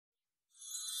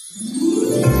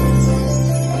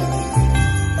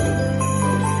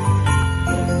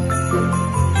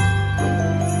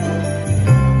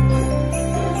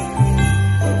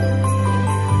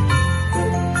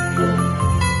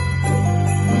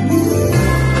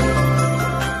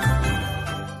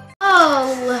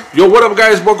Yo, what up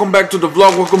guys? Welcome back to the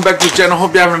vlog. Welcome back to the channel.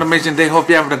 Hope you're having an amazing day. Hope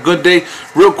you're having a good day.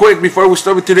 Real quick, before we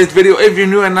start with today's video, if you're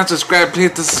new and not subscribed, please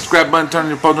hit the subscribe button, turn on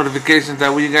your post notifications.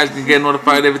 That way you guys can get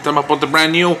notified every time I post a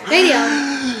brand new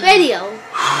video.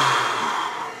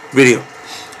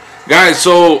 Guys,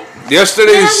 so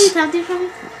yesterday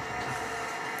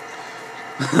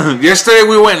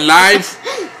we went live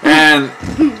and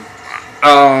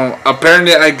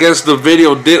apparently I guess the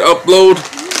video did upload,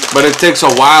 but it takes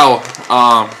a while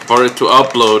for it to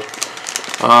upload,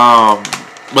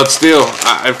 but still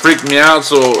it freaked me out,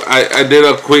 so I did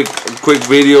a quick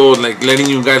video like letting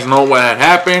you guys know what had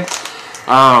happened.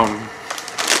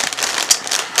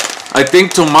 I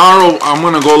think tomorrow I'm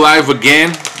gonna go live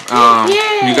again.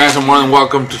 You guys are more than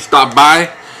welcome to stop by.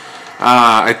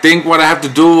 I think what I have to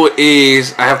do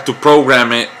is I have to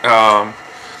program it,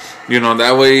 you know,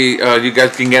 that way you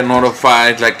guys can get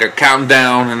notified, like a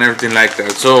countdown and everything like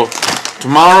that. So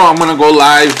tomorrow I'm gonna go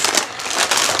live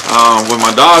with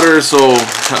my daughter, so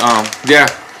yeah,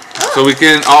 so we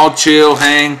can all chill,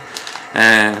 hang,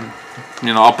 and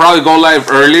you know, I'll probably go live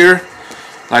earlier,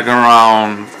 like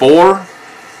around 4,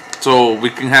 so we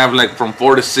can have like from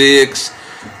 4 to 6,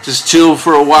 just chill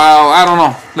for a while. I don't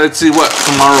know, let's see what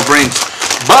tomorrow brings.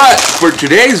 But for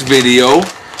today's video,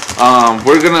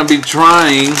 we're gonna be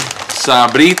trying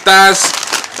Sabritas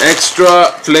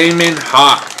Extra Flamin'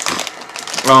 Hot.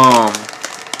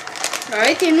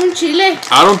 Ay, tiene un chile.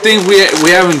 I don't think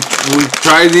we've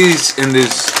tried these in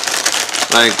this,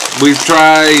 like we've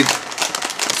tried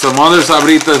some other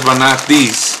Sabritas but not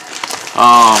these.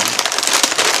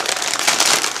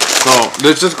 So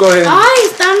let's just go ahead. Ay,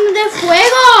 están de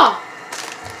fuego.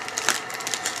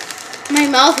 My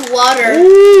mouth water.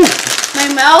 Ooh. My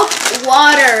mouth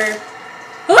water.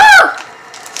 Ah!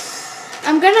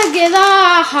 I'm gonna get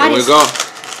a Here we hottest. go.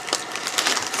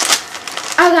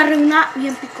 Agarré una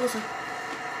bien picosa.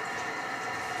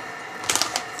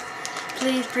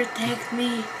 Please protect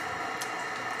me.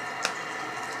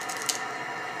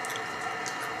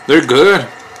 They're good.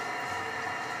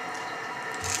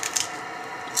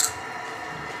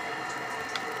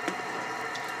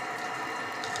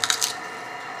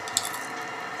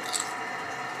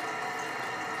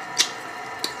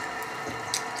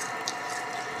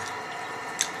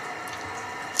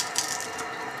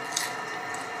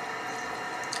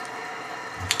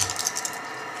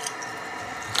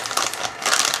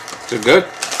 They're good.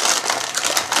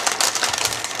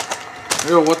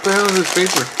 Yo, what the hell is this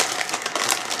paper?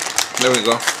 There we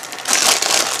go.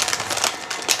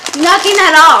 Nothing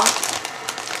at all.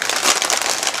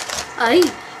 Ay.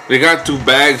 We got 2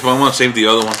 bags, but I'm gonna save the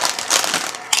other one.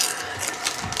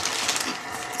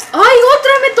 Ay,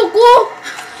 otra me tocó.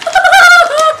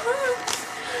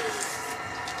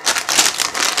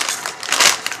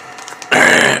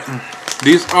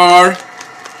 These are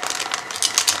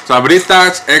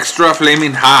Sabritas Extra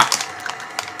Flaming Hot.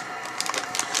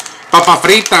 Papa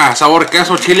frita, sabor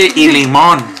queso, chile y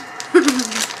limón.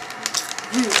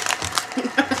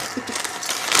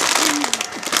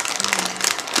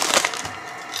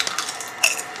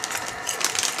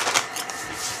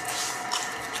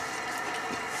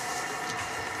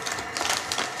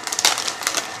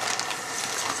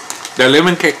 The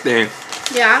lemon cake thing.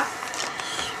 Yeah.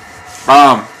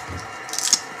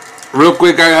 Real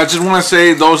quick, I just want to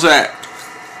say those that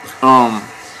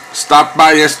stopped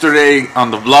by yesterday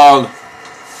on the vlog,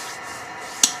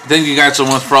 thank you guys so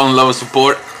much for all the love and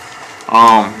support.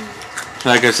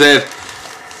 Like I said,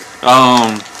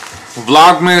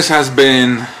 Vlogmas has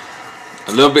been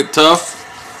a little bit tough,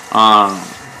 and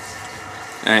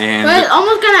But it's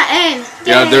almost gonna end.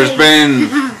 yeah, Yay.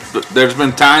 there's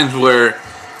been times where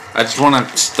I just want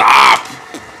to stop,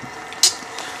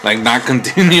 like not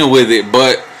continue with it,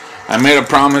 but I made a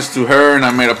promise to her and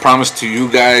I made a promise to you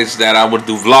guys that I would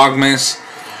do Vlogmas,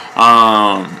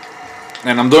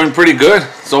 and I'm doing pretty good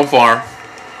so far.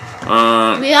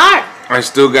 We are. I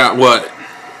still got what?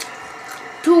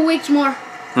 2 weeks more.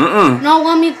 No,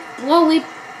 1 week. 1 week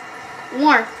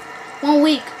more. 1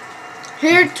 week.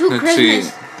 Here to Let's Christmas.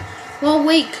 see. 1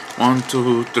 week. 1,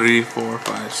 2, 3, 4,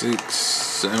 5, 6,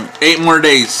 7, 8 more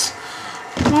days.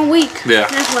 1 week. Yeah.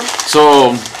 That's what.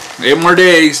 So 8 more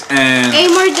days and 8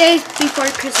 more days before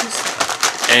Christmas.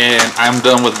 and I'm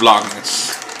done with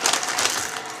Vlogmas.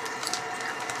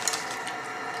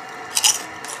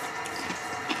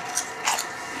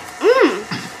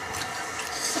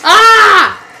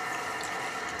 Ah!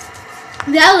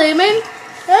 That lemon.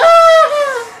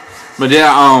 Ah! But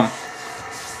yeah,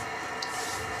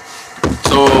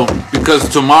 so because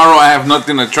tomorrow I have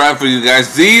nothing to try for you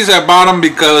guys. These I bought them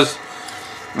because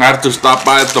I have to stop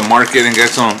by at the market and get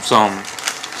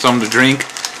some to drink.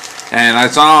 And I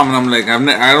saw them, and I'm like,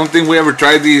 I don't think we ever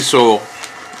tried these, so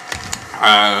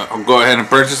I'll go ahead and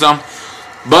purchase them.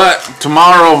 But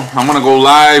tomorrow I'm gonna go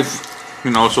live,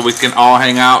 you know, so we can all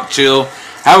hang out, chill,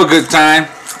 have a good time.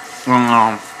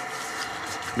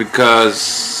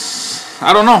 Because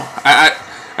I don't know,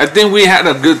 I think we had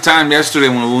a good time yesterday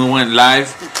when we went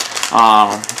live.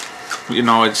 You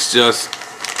know, it's just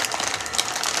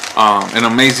an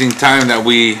amazing time that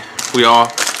we all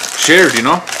shared, you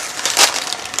know.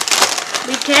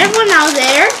 Be careful now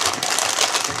there.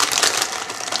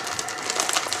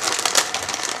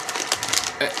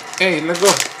 Hey, let's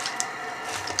go.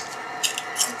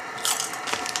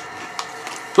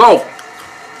 So,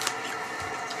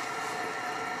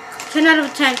 10 out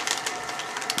of 10.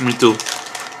 me too.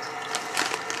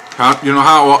 You know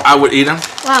how I would eat them?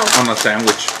 Wow. On a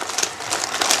sandwich.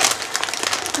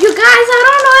 You guys, I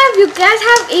don't know if you guys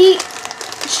have eat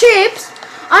chips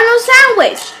on a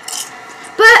sandwich,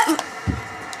 but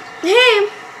him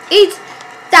eats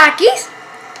Takis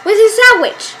with his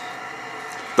sandwich.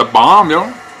 The bomb,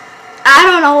 yo. I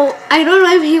don't know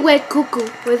if he went cuckoo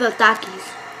with the Takis.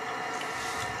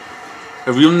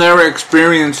 If you've never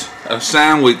experienced a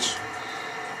sandwich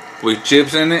with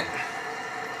chips in it,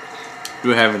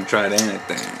 you haven't tried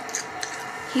anything.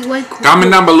 He went cuckoo.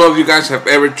 Comment down below if you guys have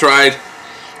ever tried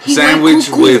sandwich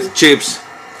with chips.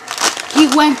 He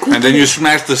went cuckoo. And then you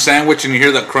smash the sandwich and you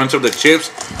hear the crunch of the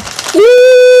chips.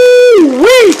 Ooh,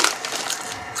 wait.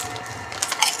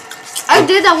 I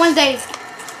did that one day.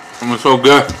 It was so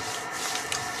good.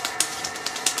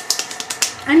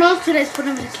 I know today's put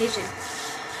on vacation.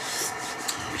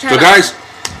 So guys,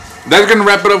 that's gonna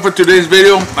wrap it up for today's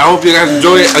video. I hope you guys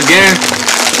enjoy it again.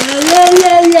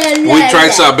 We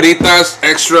tried Sabritas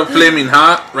Xtra Flamin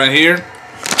Hot right here.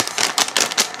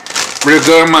 Really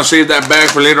good. I'm gonna save that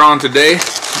bag for later on today.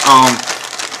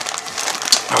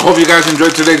 I hope you guys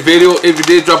enjoyed today's video. If you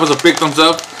did, drop us a big thumbs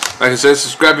up. Like I said,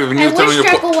 subscribe if you're new. I wish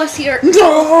Draco was here.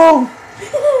 No.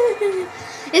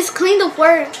 It's clean. The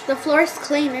floor is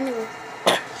clean anyway.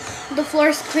 The floor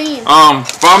is clean.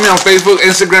 Follow me on Facebook,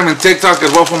 Instagram, and TikTok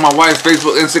as well for my wife's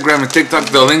Facebook, Instagram, and TikTok.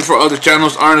 The links for other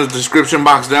channels are in the description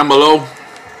box down below.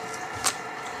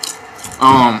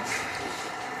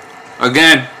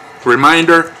 Again,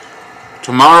 reminder,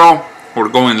 tomorrow we're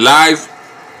going live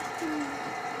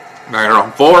right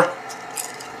around 4.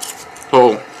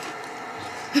 So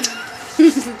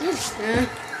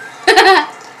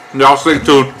y'all stay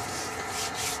tuned.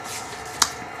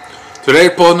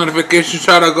 Today's post notification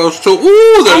shout out goes to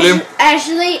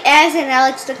Ashley S. and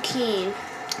Alex the King.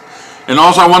 And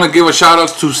also I want to give a shout out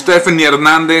to Stephanie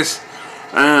Hernandez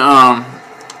and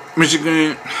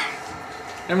Michigan.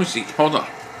 Let me see. Hold on.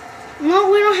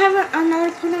 No, we don't have another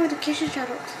post notification shout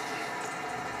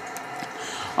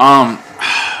out.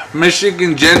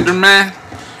 Michigan Gender Man.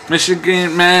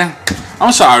 Michigan Man.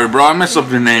 I'm sorry, bro. I messed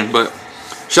up your name, but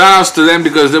shout outs to them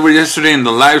because they were yesterday in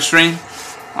the live stream.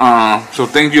 So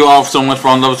thank you all so much for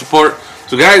all the love and support.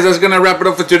 So guys, that's gonna wrap it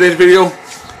up for today's video.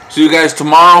 See you guys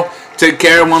tomorrow. Take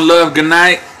care. One love. Good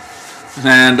night.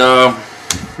 And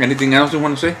anything else you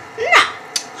want to say? No.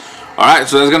 Alright,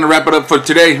 so that's gonna wrap it up for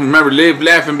today. Remember, live,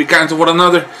 laugh, and be kind to one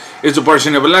another. It's a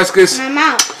portion of VELASQUEZ. And I'm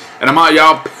out. And I'm out,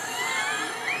 y'all.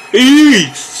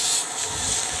 Peace.